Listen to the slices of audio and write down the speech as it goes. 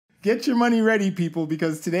Get your money ready, people,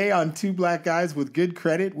 because today on Two Black Guys with Good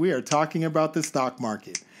Credit, we are talking about the stock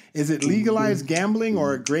market. Is it legalized gambling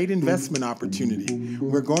or a great investment opportunity?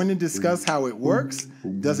 We're going to discuss how it works.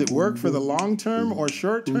 Does it work for the long term or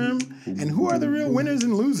short term? And who are the real winners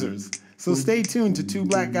and losers? So stay tuned to Two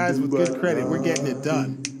Black Guys with Good Credit. We're getting it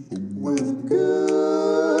done. With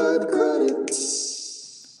good credit.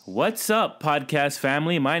 What's up, podcast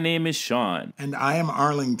family? My name is Sean. And I am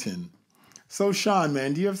Arlington. So, Sean,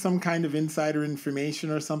 man, do you have some kind of insider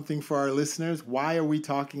information or something for our listeners? Why are we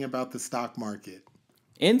talking about the stock market?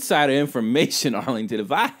 Insider information, Arlington.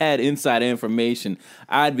 If I had insider information,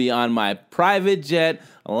 I'd be on my private jet,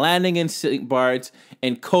 landing in St. Bart's,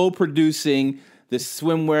 and co-producing the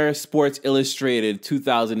Swimwear Sports Illustrated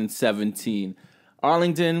 2017.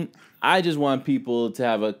 Arlington, I just want people to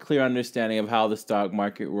have a clear understanding of how the stock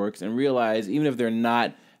market works and realize even if they're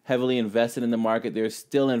not heavily invested in the market, they're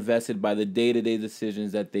still invested by the day-to-day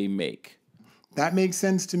decisions that they make. That makes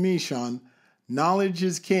sense to me, Sean. Knowledge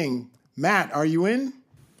is king. Matt, are you in?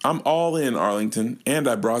 I'm all in, Arlington, and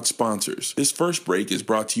I brought sponsors. This first break is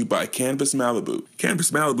brought to you by Canvas Malibu. Canvas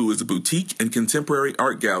Malibu is a boutique and contemporary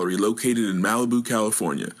art gallery located in Malibu,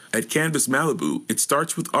 California. At Canvas Malibu, it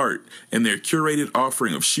starts with art, and their curated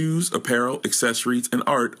offering of shoes, apparel, accessories, and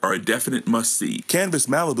art are a definite must-see. Canvas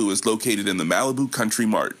Malibu is located in the Malibu Country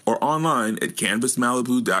Mart or online at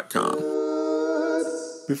canvasmalibu.com.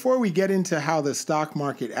 Before we get into how the stock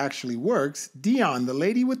market actually works, Dion, the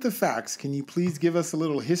lady with the facts, can you please give us a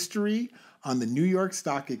little history on the New York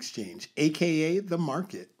Stock Exchange, aka the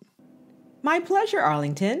market? My pleasure,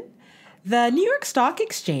 Arlington. The New York Stock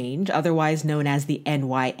Exchange, otherwise known as the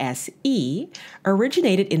NYSE,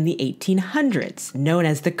 originated in the 1800s, known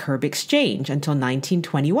as the Curb Exchange until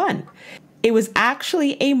 1921. It was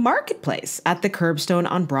actually a marketplace at the curbstone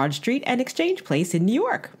on Broad Street and Exchange Place in New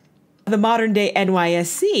York. The modern-day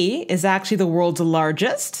NYSE is actually the world's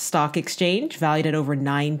largest stock exchange, valued at over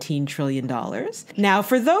 $19 trillion. Now,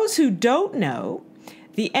 for those who don't know,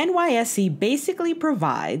 the NYSE basically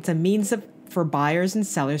provides a means for buyers and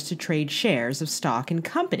sellers to trade shares of stock in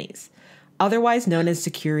companies, otherwise known as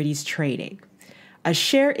securities trading. A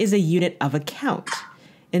share is a unit of account.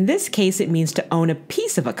 In this case, it means to own a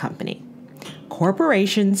piece of a company.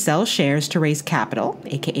 Corporations sell shares to raise capital,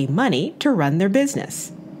 aka money, to run their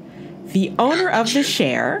business. The owner of the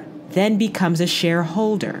share then becomes a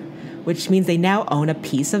shareholder, which means they now own a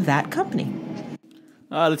piece of that company.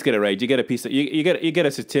 Let's get it right. You get a piece of you get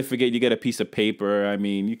a certificate. You get a piece of paper. I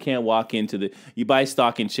mean, you can't walk into you buy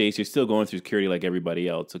stock in Chase. You're still going through security like everybody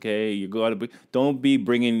else. Okay, don't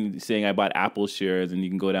be saying I bought Apple shares and you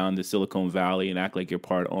can go down to Silicon Valley and act like you're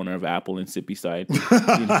part owner of Apple in Sippy Side.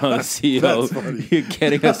 The CEO, you're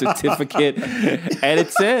getting a certificate and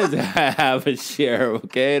it says I have a share.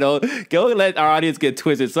 Okay, don't let our audience get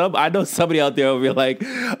twisted. I know somebody out there will be like,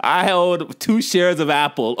 I own 2 shares of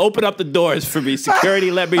Apple. Open up the doors for me, security.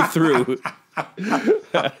 Let me through.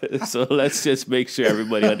 So let's just make sure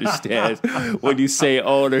everybody understands when you say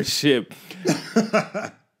ownership.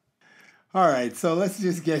 All right, so let's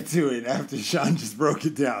just get to it after Sean just broke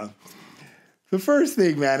it down. The first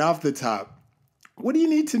thing, man, off the top, what do you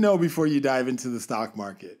need to know before you dive into the stock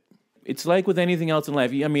market? It's like with anything else in life.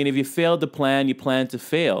 I mean, if you fail to plan, you plan to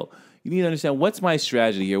fail. You need to understand, what's my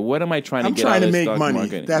strategy here? What am I trying to get out of the stock market? I'm trying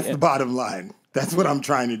to make money. That's the bottom line. That's what I'm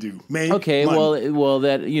trying to do. Make okay, money. well,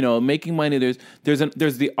 that making money. There's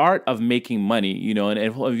the art of making money, and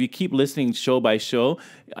if you keep listening show by show,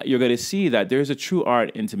 you're going to see that there's a true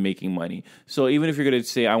art into making money. So even if you're going to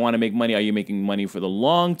say, I want to make money, are you making money for the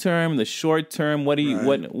long term, the short term? What are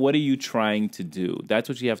you trying to do? That's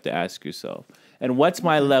what you have to ask yourself. And what's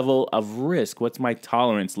my level of risk? What's my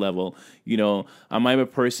tolerance level? Am I a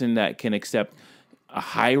person that can accept a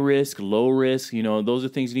high risk, low risk? Those are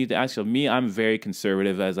things you need to ask yourself. Me, I'm very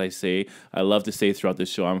conservative, as I say. I love to say throughout the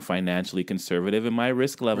show, I'm financially conservative, and my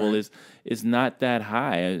risk level is not that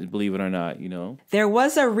high, believe it or not. There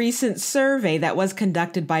was a recent survey that was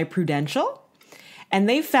conducted by Prudential, and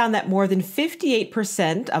they found that more than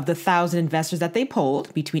 58% of the 1,000 investors that they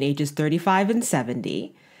polled between ages 35 and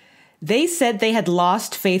 70, they said they had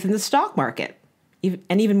lost faith in the stock market.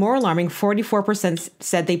 And even more alarming, 44%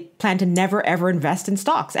 said they plan to never, ever invest in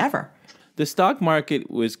stocks, ever. The stock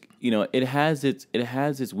market was, it has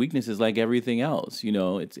its weaknesses like everything else.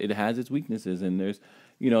 It has its weaknesses, and there's,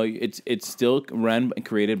 it's still run and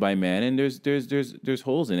created by man, and there's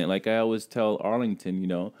holes in it. Like I always tell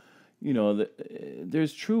Arlington,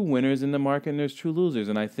 there's true winners in the market and there's true losers.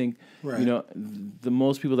 And I think, the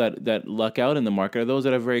most people that luck out in the market are those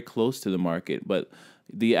that are very close to the market. But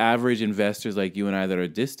the average investors like you and I that are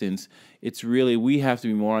distant, it's really, we have to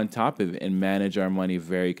be more on top of it and manage our money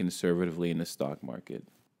very conservatively in the stock market.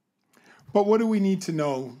 But what do we need to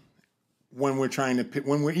know when we're trying to pick,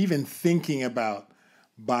 when we're even thinking about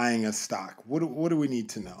buying a stock? What do we need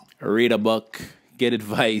to know? Read a book, get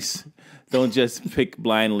advice. Don't just pick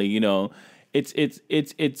blindly, you know. It's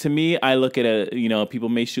to me, I look at it, you know, people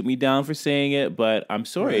may shoot me down for saying it, but I'm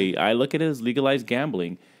sorry. Right. I look at it as legalized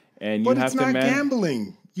gambling. And you have to But it's not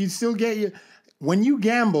gambling. You still get your, when you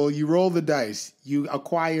gamble, you roll the dice. You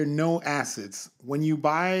acquire no assets. When you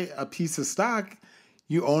buy a piece of stock,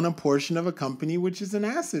 you own a portion of a company, which is an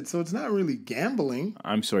asset. So it's not really gambling.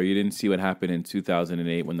 I'm sorry, you didn't see what happened in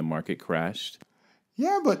 2008 when the market crashed?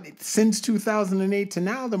 Yeah, but since 2008 to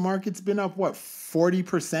now, the market's been up, what,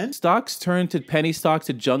 40%? Stocks turn to penny stocks,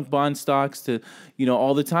 to junk bond stocks, to, you know,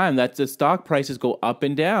 all the time. That's the stock prices go up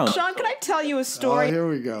and down. Sean, can I tell you a story? Oh, here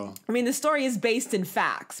we go. I mean, the story is based in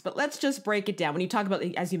facts, but let's just break it down. When you talk about,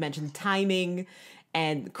 as you mentioned, timing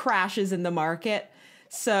and crashes in the market.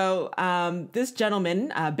 So this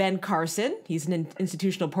gentleman, Ben Carson, he's an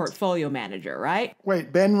institutional portfolio manager, right?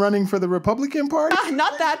 Wait, Ben running for the Republican Party?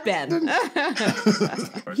 Not that Ben.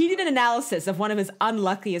 He did an analysis of one of his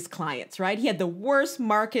unluckiest clients, right? He had the worst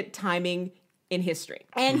market timing in history,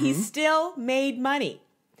 and he still made money.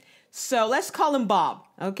 So let's call him Bob,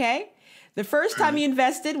 okay? The first time he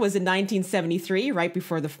invested was in 1973, right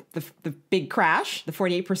before the big crash, the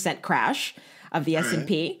 48% crash of the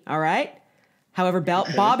S&P, all right? However,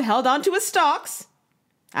 Bob held on to his stocks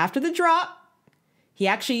after the drop. He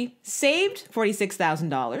actually saved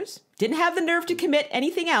 $46,000, didn't have the nerve to commit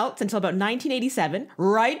anything else until about 1987,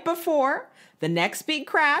 right before the next big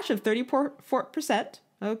crash of 34%,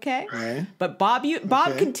 okay? Right. But Bob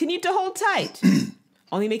continued to hold tight,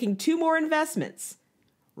 only making 2 more investments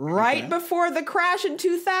right before the crash in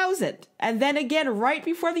 2000, and then again right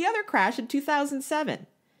before the other crash in 2007.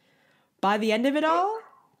 By the end of it all,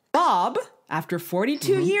 Bob, after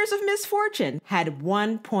 42 years of misfortune, had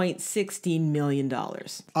 $1.16 million.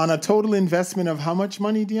 On a total investment of how much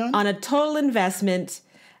money, Dion? On a total investment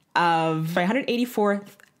of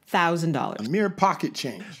 $184,000. A mere pocket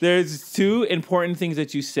change. There's 2 important things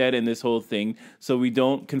that you said in this whole thing, so we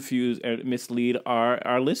don't confuse or mislead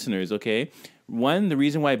our listeners, okay? One, the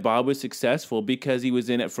reason why Bob was successful, because he was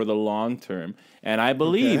in it for the long term. And I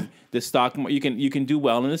believe the stock you can do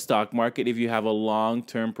well in the stock market if you have a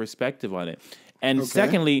long-term perspective on it. And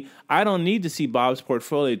secondly, I don't need to see Bob's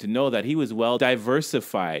portfolio to know that he was well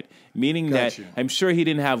diversified, meaning that I'm sure he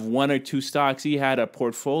didn't have 1 or 2 stocks. He had a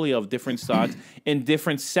portfolio of different stocks in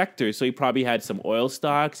different sectors. So he probably had some oil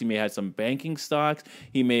stocks. He may have had some banking stocks.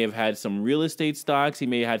 He may have had some real estate stocks. He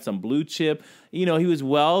may have had some blue chip. You know, he was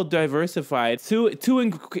well diversified. Two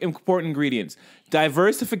important ingredients: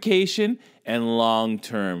 diversification and long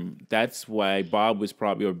term. That's why Bob was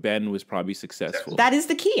probably, or Ben was probably successful. That is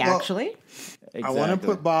the key, actually. Exactly. I want to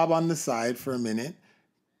put Bob on the side for a minute.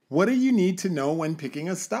 What do you need to know when picking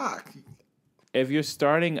a stock? If you're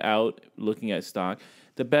starting out looking at stock,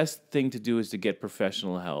 the best thing to do is to get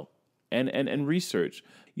professional help and research.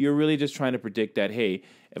 You're really just trying to predict that, hey,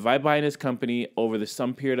 if I buy in this company over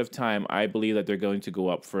some period of time, I believe that they're going to go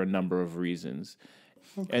up for a number of reasons.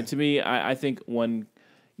 And to me, I think when,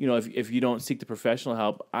 you know, if you don't seek the professional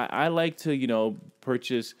help, I like to, you know,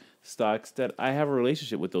 purchase stocks that I have a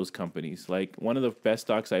relationship with those companies. Like one of the best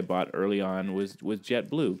stocks I bought early on was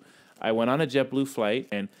JetBlue. I went on a JetBlue flight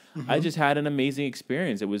and I just had an amazing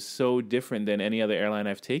experience. It was so different than any other airline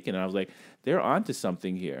I've taken. And I was like, they're onto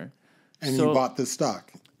something here. And you bought the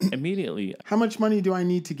stock. Immediately. How much money do I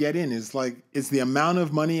need to get in? Is the amount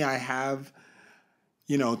of money I have,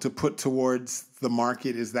 you know, to put towards the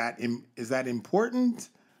market, is that important?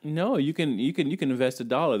 No, you can invest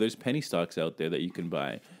 $1. There's penny stocks out there that you can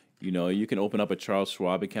buy. You know, you can open up a Charles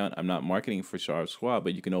Schwab account. I'm not marketing for Charles Schwab,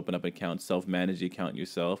 but you can open up an account, self-manage the account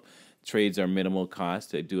yourself. Trades are minimal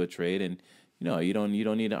cost to do a trade, and you know, you don't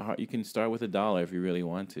need you can start with $1 if you really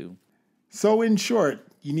want to. So in short,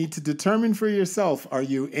 you need to determine for yourself, are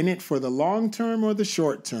you in it for the long term or the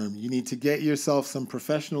short term? You need to get yourself some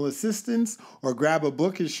professional assistance or grab a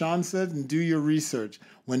book, as Sean said, and do your research.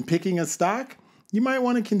 When picking a stock, you might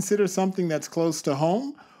want to consider something that's close to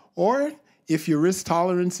home, or if your risk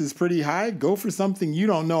tolerance is pretty high, go for something you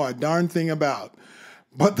don't know a darn thing about.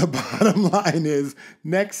 But the bottom line is,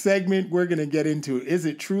 next segment, we're going to get into, is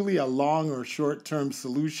it truly a long or short-term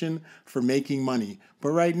solution for making money? But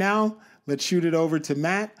right now, let's shoot it over to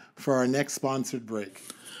Matt for our next sponsored break.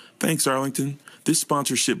 Thanks, Arlington. This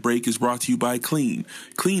sponsorship break is brought to you by Clean.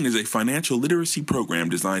 Clean is a financial literacy program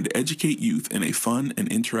designed to educate youth in a fun and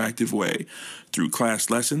interactive way through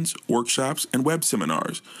class lessons, workshops, and web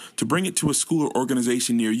seminars. To bring it to a school or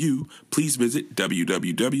organization near you, please visit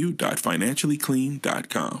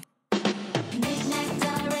www.financiallyclean.com.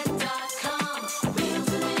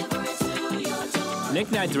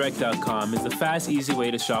 KnickKnackDirect.com is the fast, easy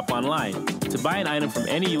way to shop online. To buy an item from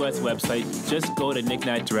any U.S. website, just go to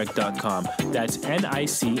KnickKnackDirect.com. That's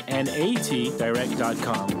NICNAT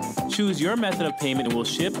Direct.com. Choose your method of payment and we'll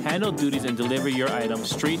ship, handle duties, and deliver your item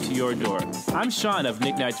straight to your door. I'm Sean of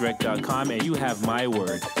KnickKnackDirect.com, and you have my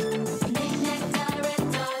word.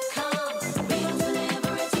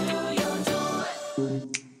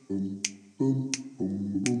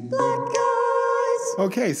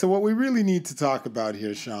 Okay, so what we really need to talk about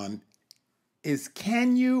here, Sean, is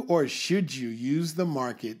can you or should you use the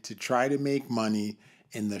market to try to make money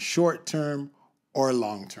in the short term or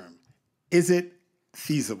long term? Is it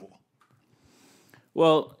feasible?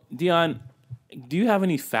 Well, Dion, do you have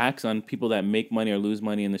any facts on people that make money or lose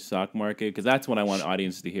money in the stock market? Because that's what I want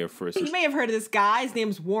audiences to hear first. You may have heard of this guy. His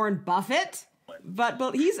name's Warren Buffett. But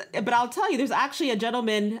I'll tell you, there's actually a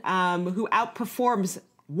gentleman who outperforms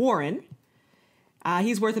Warren.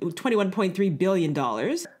 He's worth $21.3 billion.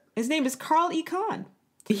 His name is Carl Icahn.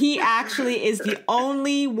 He actually is the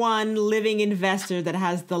only one living investor that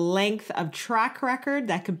has the length of track record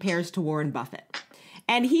that compares to Warren Buffett.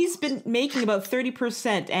 And he's been making about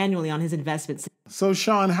 30% annually on his investments. So,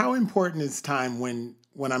 Sean, how important is time when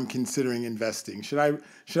I'm considering investing? Should I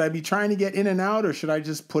be trying to get in and out, or should I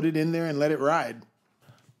just put it in there and let it ride?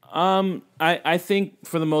 I think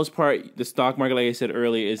for the most part, the stock market, like I said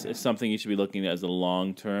earlier, is something you should be looking at as a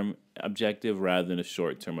long-term objective rather than a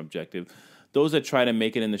short-term objective. Those that try to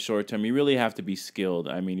make it in the short term, you really have to be skilled.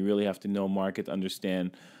 I mean, you really have to know markets,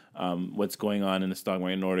 understand what's going on in the stock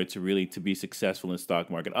market in order to really to be successful in the stock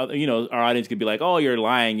market. Our audience could be like, "Oh, you're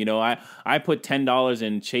lying." I put $10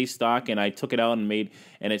 in Chase stock and I took it out and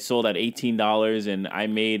it sold at $18 and I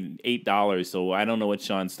made $8. So I don't know what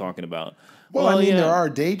Sean's talking about. Well, there are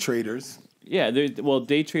day traders. Yeah,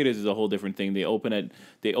 day traders is a whole different thing. They open and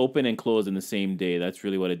close in the same day. That's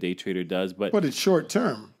really what a day trader does. But it's short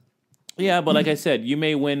term. Yeah, but like I said, you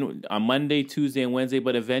may win on Monday, Tuesday, and Wednesday,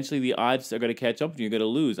 but eventually the odds are going to catch up and you're going to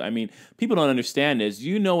lose. I mean, people don't understand this.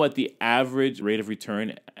 You know what the average rate of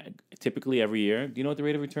return typically every year? Do you know what the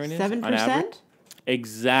rate of return is? 7%?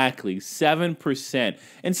 Exactly, 7%.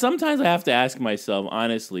 And sometimes I have to ask myself,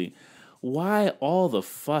 honestly, why all the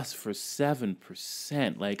fuss for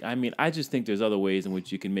 7%? I just think there's other ways in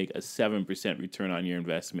which you can make a 7% return on your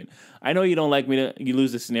investment. I know you don't like you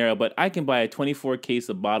lose the scenario, but I can buy a 24 case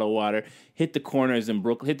of bottled water, hit the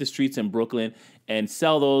streets in Brooklyn, and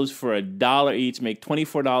sell those for $1 each, make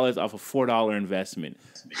 $24 off a $4 investment.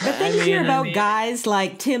 But then you hear about guys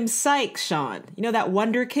like Tim Sykes, Sean. You know that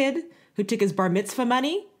wonder kid who took his bar mitzvah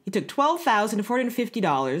money? He took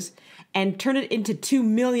 $12,450 and turned it into $2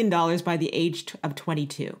 million by the age of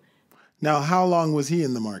 22. Now, how long was he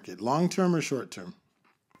in the market? Long term or short term?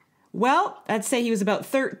 Well, I'd say he was about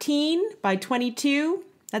 13 by 22.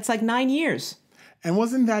 That's like 9 years. And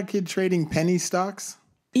wasn't that kid trading penny stocks?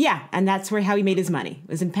 Yeah, and that's how he made his money. It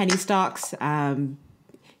was in penny stocks.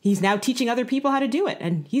 He's now teaching other people how to do it.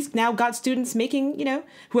 And he's now got students making,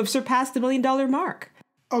 who have surpassed the $1 million mark.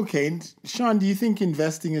 Okay. Sean, do you think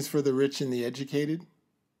investing is for the rich and the educated?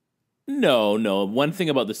 No. One thing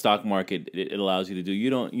about the stock market, it allows you to do,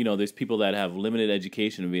 there's people that have limited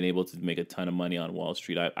education and being able to make a ton of money on Wall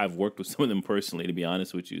Street. I've worked with some of them personally, to be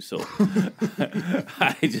honest with you. So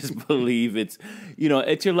I just believe it's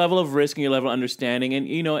your level of risk and your level of understanding. And,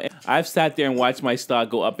 I've sat there and watched my stock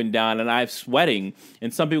go up and down and I'm sweating.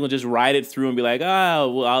 And some people just ride it through and be like,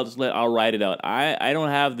 I'll ride it out. I don't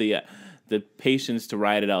have the patience to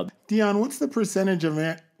ride it out. Dion, what's the percentage of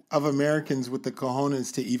Americans with the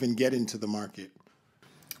cojones to even get into the market?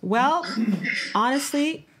 Well,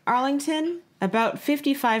 honestly, Arlington, about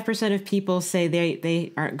 55% of people say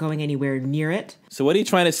they aren't going anywhere near it. So what are you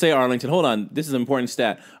trying to say, Arlington? Hold on. This is an important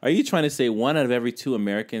stat. Are you trying to say 1 out of every 2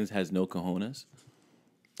 Americans has no cojones?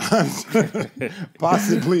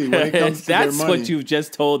 Possibly, when it comes to their money. That's what you've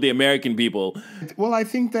just told the American people. Well, I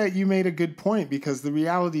think that you made a good point, because the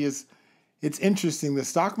reality is, it's interesting. The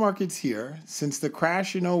stock market's here. Since the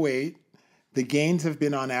crash in 2008, the gains have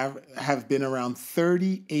been around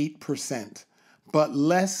 38%, but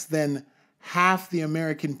less than half the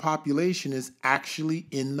American population is actually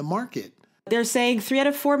in the market. They're saying 3 out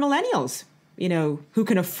of 4 millennials, who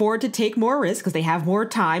can afford to take more risk because they have more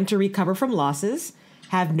time to recover from losses,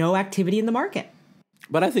 have no activity in the market.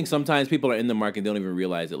 But I think sometimes people are in the market and don't even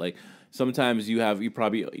realize it. Like sometimes you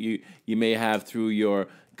may have through your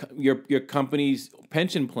company's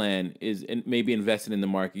pension plan is maybe invested in the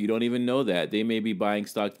market. You don't even know that. They may be buying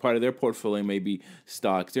stocks. Part of their portfolio may be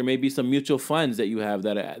stocks. There may be some mutual funds that you have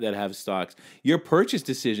that have stocks. Your purchase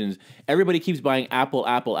decisions, everybody keeps buying Apple,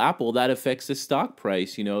 Apple, Apple. That affects the stock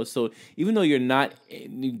price, you know. So even though you're not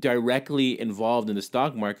directly involved in the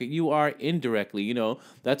stock market, you are indirectly, you know.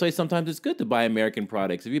 That's why sometimes it's good to buy American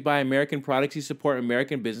products. If you buy American products, you support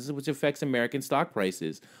American businesses, which affects American stock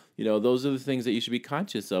prices. You know, those are the things that you should be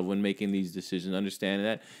conscious of when making these decisions. Understanding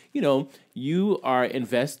that, you know, you are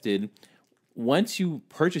invested. Once you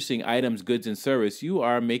purchasing items, goods, and service, you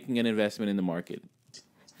are making an investment in the market.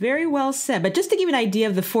 Very well said. But just to give you an idea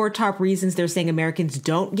of the 4 top reasons they're saying Americans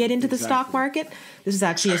don't get into the stock market, this is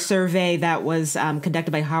actually a survey that was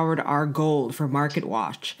conducted by Howard R. Gold for Market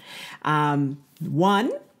Watch. 1,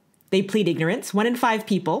 they plead ignorance. 1 in 5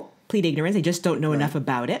 people plead ignorance. They just don't know enough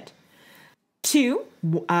about it. 2,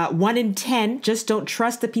 1 in 10 just don't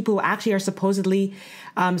trust the people who actually are supposed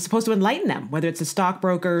to enlighten them, whether it's the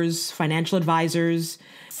stockbrokers, financial advisors.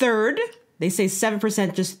 3rd, they say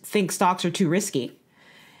 7% just think stocks are too risky.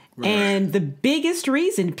 Right. And the biggest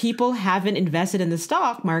reason people haven't invested in the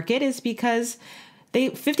stock market is because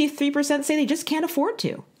 53% say they just can't afford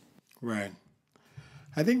to. Right.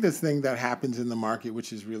 I think this thing that happens in the market,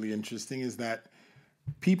 which is really interesting, is that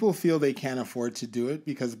people feel they can't afford to do it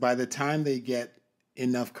because by the time they get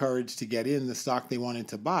enough courage to get in, the stock they wanted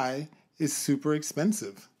to buy is super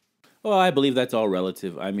expensive. Well, I believe that's all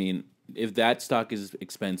relative. I mean, if that stock is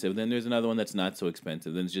expensive, then there's another one that's not so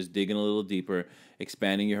expensive. Then it's just digging a little deeper,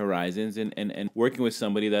 expanding your horizons, and working with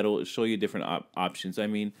somebody that'll show you different options. I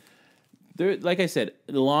mean, like I said,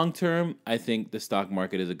 in the long term, I think the stock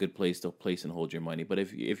market is a good place to place and hold your money. But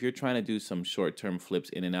if you're trying to do some short-term flips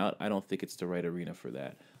in and out, I don't think it's the right arena for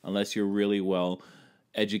that, unless you're really well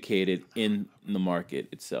educated in the market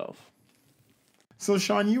itself. So,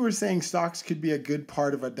 Sean, you were saying stocks could be a good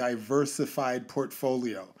part of a diversified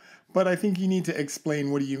portfolio, but I think you need to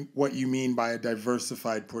explain what you mean by a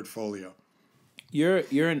diversified portfolio. Your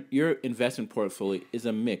investment portfolio is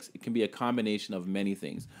a mix. It can be a combination of many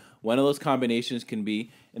things. One of those combinations can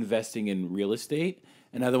be investing in real estate.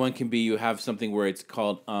 Another one can be you have something where it's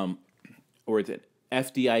called or it's an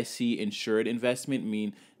FDIC insured investment,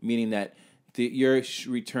 meaning that your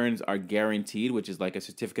returns are guaranteed, which is like a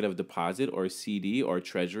certificate of deposit or a CD or a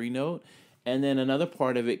treasury note. And then another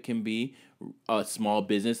part of it can be a small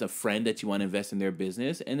business, a friend that you want to invest in their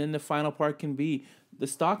business. And then the final part can be the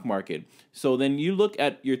stock market. So then you look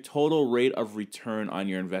at your total rate of return on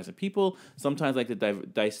your investment. People sometimes like to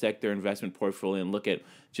dissect their investment portfolio and look at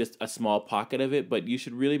just a small pocket of it, but you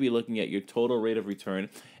should really be looking at your total rate of return.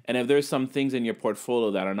 And if there's some things in your portfolio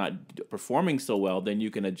that are not performing so well, then you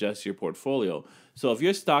can adjust your portfolio. So if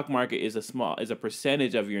your stock market is a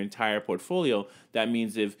percentage of your entire portfolio, that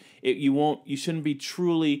means you shouldn't be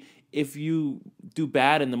truly. If you do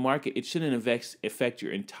bad in the market, it shouldn't affect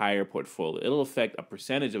your entire portfolio. It'll affect a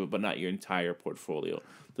percentage of it, but not your entire portfolio.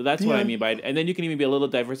 So that's what I mean by it. And then you can even be a little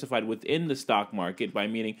diversified within the stock market by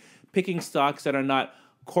meaning picking stocks that are not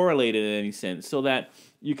correlated in any sense, so that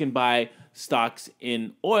you can buy stocks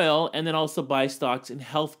in oil and then also buy stocks in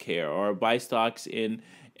healthcare or buy stocks in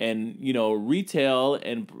retail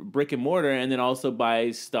and brick and mortar, and then also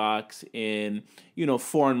buy stocks in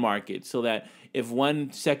foreign markets, so that if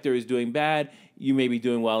one sector is doing bad, you may be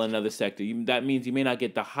doing well in another sector. That means you may not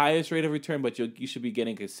get the highest rate of return, but you should be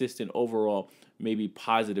getting consistent overall, maybe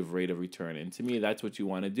positive rate of return. And to me, that's what you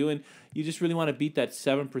want to do. And you just really want to beat that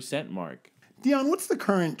 7% mark. Dion, what's the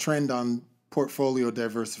current trend on portfolio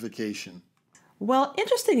diversification? Well,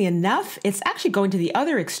 interestingly enough, it's actually going to the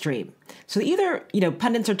other extreme. So either,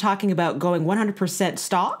 pundits are talking about going 100%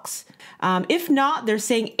 stocks. If not, they're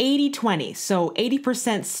saying 80-20. So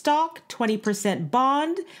 80% stock, 20%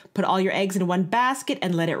 bond, put all your eggs in one basket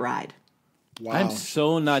and let it ride. Wow. I'm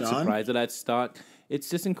so not surprised at that stock. It's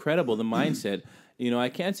just incredible, the mindset. I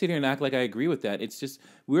can't sit here and act like I agree with that. It's just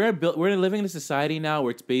we're living in a society now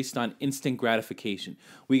where it's based on instant gratification.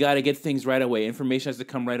 We got to get things right away. Information has to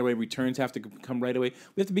come right away. Returns have to come right away.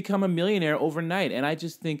 We have to become a millionaire overnight. And I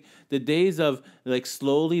just think the days of like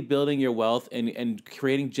slowly building your wealth and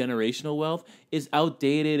creating generational wealth is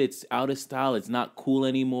outdated. It's out of style. It's not cool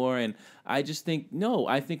anymore. And I just think, no,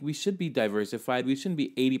 I think we should be diversified. We shouldn't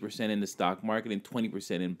be 80% in the stock market and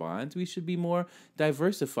 20% in bonds. We should be more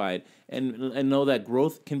diversified and know that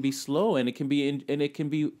growth can be slow and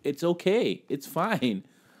it's okay. It's fine.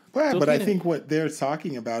 Yeah, but I think what they're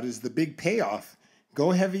talking about is the big payoff.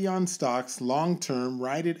 Go heavy on stocks, long term,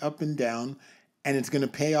 ride it up and down, and it's going to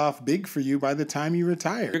pay off big for you by the time you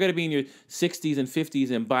retire. You're going to be in your 60s and 50s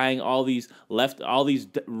and buying all these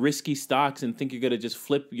risky stocks and think you're going to just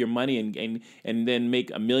flip your money and then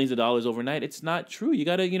make millions of dollars overnight. It's not true. You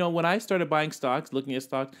got to, when I started buying stocks, looking at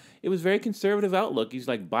stocks, it was very conservative outlook. He's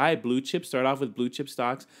like, buy blue chips, start off with blue chip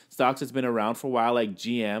stocks that's been around for a while, like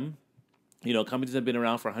GM. Companies have been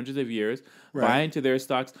around for hundreds of years. Right. Buy into their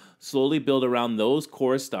stocks, slowly build around those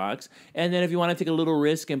core stocks, and then if you want to take a little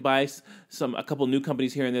risk and buy a couple new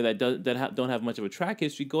companies here and there that don't have much of a track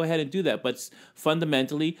history, go ahead and do that. But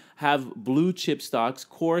fundamentally, have blue chip stocks,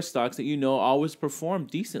 core stocks that always perform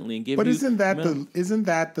decently and give. But isn't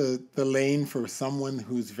that the lane for someone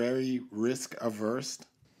who's very risk averse?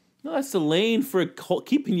 No, that's the lane for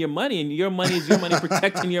keeping your money, and your money is your money,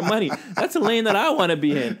 protecting your money. That's the lane that I want to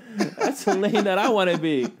be in. That's the lane that I want to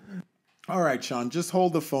be. All right, Sean, just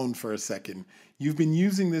hold the phone for a second. You've been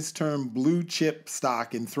using this term blue chip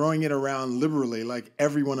stock and throwing it around liberally like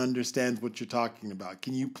everyone understands what you're talking about.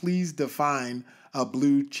 Can you please define a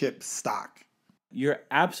blue chip stock? You're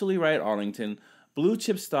absolutely right, Arlington. Blue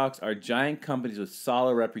chip stocks are giant companies with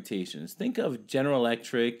solid reputations. Think of General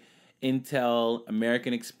Electric, Intel,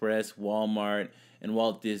 American Express, Walmart, and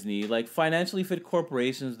Walt Disney, like financially fit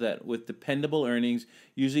corporations that with dependable earnings,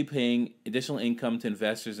 usually paying additional income to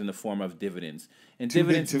investors in the form of dividends. And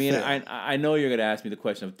dividends mean, I know you're going to ask me the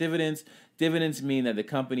question of dividends. Dividends mean that the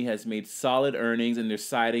company has made solid earnings and they're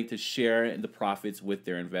deciding to share the profits with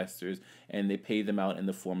their investors, and they pay them out in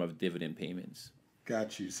the form of dividend payments.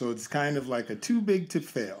 Got you. So it's kind of like a too big to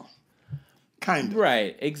fail. Kind of.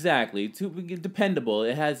 Right, exactly. Dependable.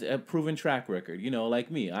 It has a proven track record.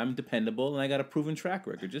 Like me, I'm dependable and I got a proven track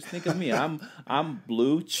record. Just think of me. I'm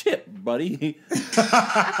blue chip, buddy.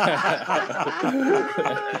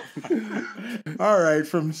 All right,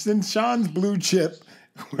 since Sean's blue chip,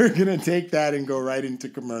 we're going to take that and go right into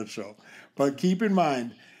commercial. But keep in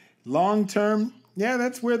mind, long term,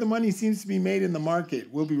 that's where the money seems to be made in the market.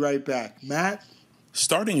 We'll be right back. Matt?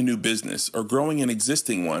 Starting a new business or growing an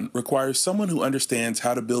existing one requires someone who understands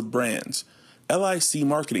how to build brands. LIC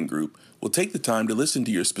Marketing Group will take the time to listen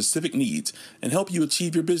to your specific needs and help you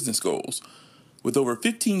achieve your business goals. With over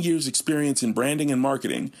 15 years' experience in branding and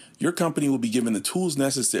marketing, your company will be given the tools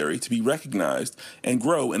necessary to be recognized and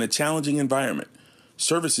grow in a challenging environment.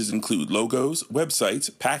 Services include logos, websites,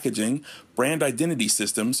 packaging, brand identity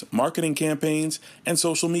systems, marketing campaigns, and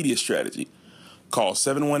social media strategy. Call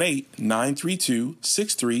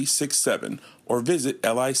 718-932-6367 or visit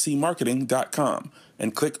licmarketing.com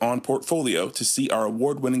and click on Portfolio to see our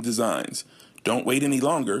award-winning designs. Don't wait any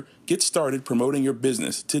longer. Get started promoting your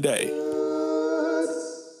business today.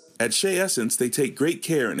 At Shea Essence, they take great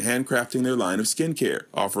care in handcrafting their line of skincare,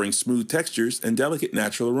 offering smooth textures and delicate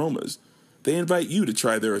natural aromas. They invite you to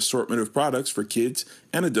try their assortment of products for kids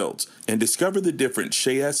and adults and discover the difference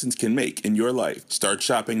Shea Essence can make in your life. Start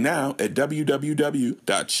shopping now at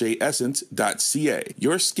www.sheaessence.ca.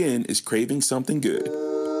 Your skin is craving something good.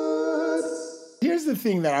 Here's the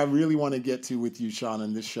thing that I really want to get to with you, Sean,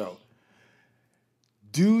 on this show.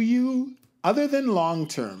 Do you, other than long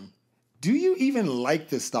term, do you even like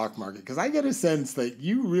the stock market? Because I get a sense that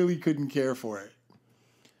you really couldn't care for it.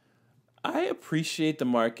 I appreciate the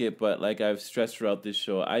market, but like I've stressed throughout this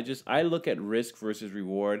show, I look at risk versus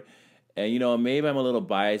reward, and maybe I'm a little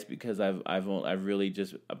biased because I've really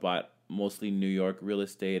just bought mostly New York real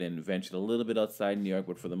estate and ventured a little bit outside New York,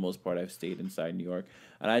 but for the most part I've stayed inside New York,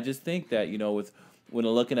 and I just think that when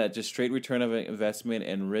looking at just straight return of investment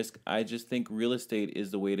and risk, I just think real estate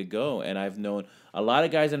is the way to go. And I've known a lot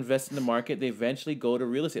of guys invest in the market, they eventually go to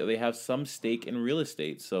real estate, or they have some stake in real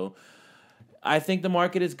estate. So I think the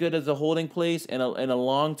market is good as a holding place and a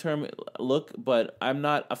long-term look, but I'm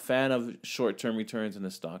not a fan of short-term returns in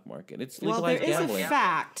the stock market. It's legalized gambling. There is a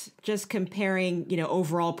fact, just comparing,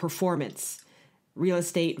 overall performance, real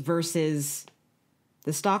estate versus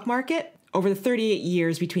the stock market. Over the 38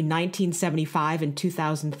 years between 1975 and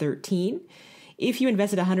 2013, if you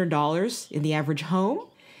invested $100 in the average home,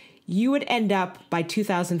 you would end up by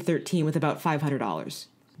 2013 with about $500.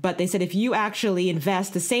 But they said if you actually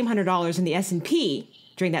invest the same $100 in the S&P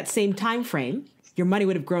during that same time frame, your money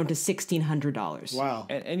would have grown to $1,600. Wow.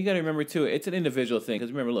 And you got to remember, too, it's an individual thing.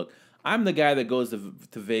 Because remember, look, I'm the guy that goes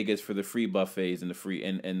to Vegas for the free buffets and the free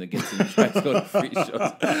and the gets and tries to go to free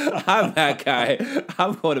shows. I'm that guy.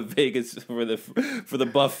 I'm going to Vegas for the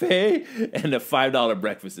buffet and the $5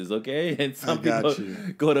 breakfasts, okay? And some people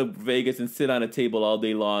go to Vegas and sit on a table all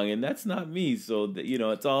day long, and that's not me. So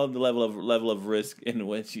it's all the level of risk in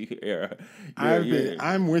which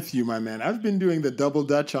I'm with you, my man. I've been doing the double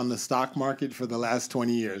dutch on the stock market for the last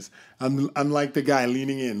 20 years. I'm like the guy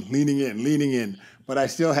leaning in. but I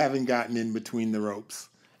still haven't gotten in between the ropes.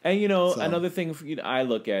 And So- another thing I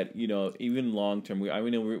look at, even long term.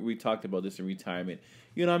 We talked about this in retirement.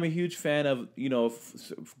 I'm a huge fan of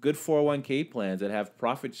good 401k plans that have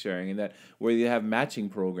profit sharing and that where you have matching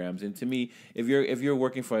programs. And to me, if you're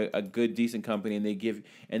working for a good decent company and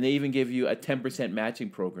they even give you a 10% matching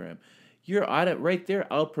program, you're right there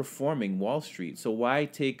outperforming Wall Street. So why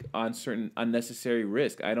take on certain unnecessary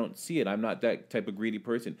risk? I don't see it. I'm not that type of greedy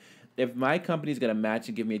person. If my company's going to match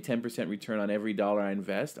and give me a 10% return on every dollar I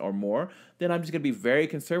invest or more, then I'm just going to be very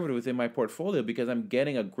conservative within my portfolio because I'm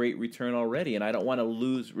getting a great return already, and I don't want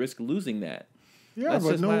to risk losing that. Yeah, That's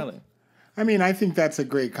but just my I mean, I think that's a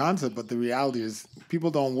great concept, but the reality is people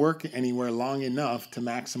don't work anywhere long enough to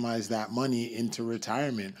maximize that money into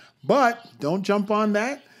retirement. But don't jump on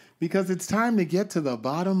that because it's time to get to the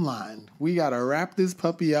bottom line. We got to wrap this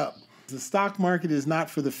puppy up. The stock market is not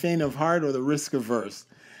for the faint of heart or the risk averse.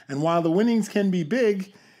 And while the winnings can be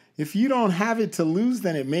big, if you don't have it to lose,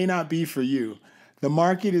 then it may not be for you. The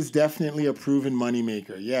market is definitely a proven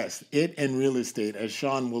moneymaker. Yes, it and real estate, as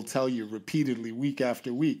Sean will tell you repeatedly week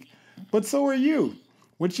after week. But so are you.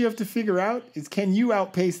 What you have to figure out is, can you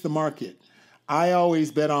outpace the market? I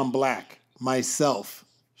always bet on black, myself.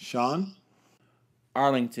 Sean?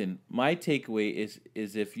 Arlington, my takeaway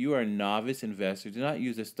is if you are a novice investor, do not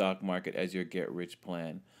use the stock market as your get-rich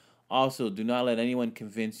plan. Also, do not let anyone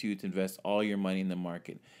convince you to invest all your money in the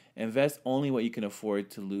market. Invest only what you can afford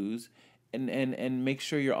to lose, and make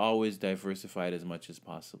sure you're always diversified as much as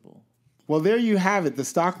possible. Well, there you have it. The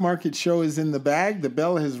stock market show is in the bag. The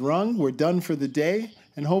bell has rung. We're done for the day.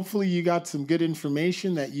 And hopefully you got some good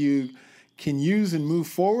information that you can use and move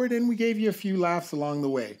forward. And we gave you a few laughs along the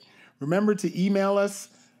way. Remember to email us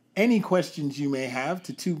any questions you may have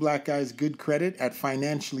to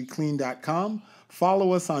twoblackguysgoodcredit@financiallyclean.com.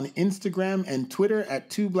 Follow us on Instagram and Twitter at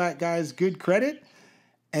twoblackguysgoodcredit.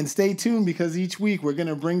 And stay tuned because each week we're going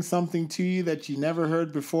to bring something to you that you never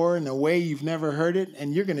heard before in a way you've never heard it,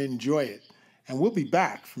 and you're going to enjoy it. And we'll be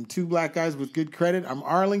back from Two Black Guys with Good Credit. I'm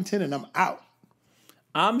Arlington, and I'm out.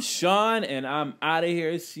 I'm Sean, and I'm out of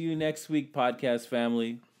here. See you next week, podcast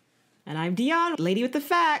family. And I'm Dion, lady with the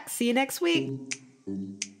facts. See you next week.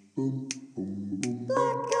 Boom.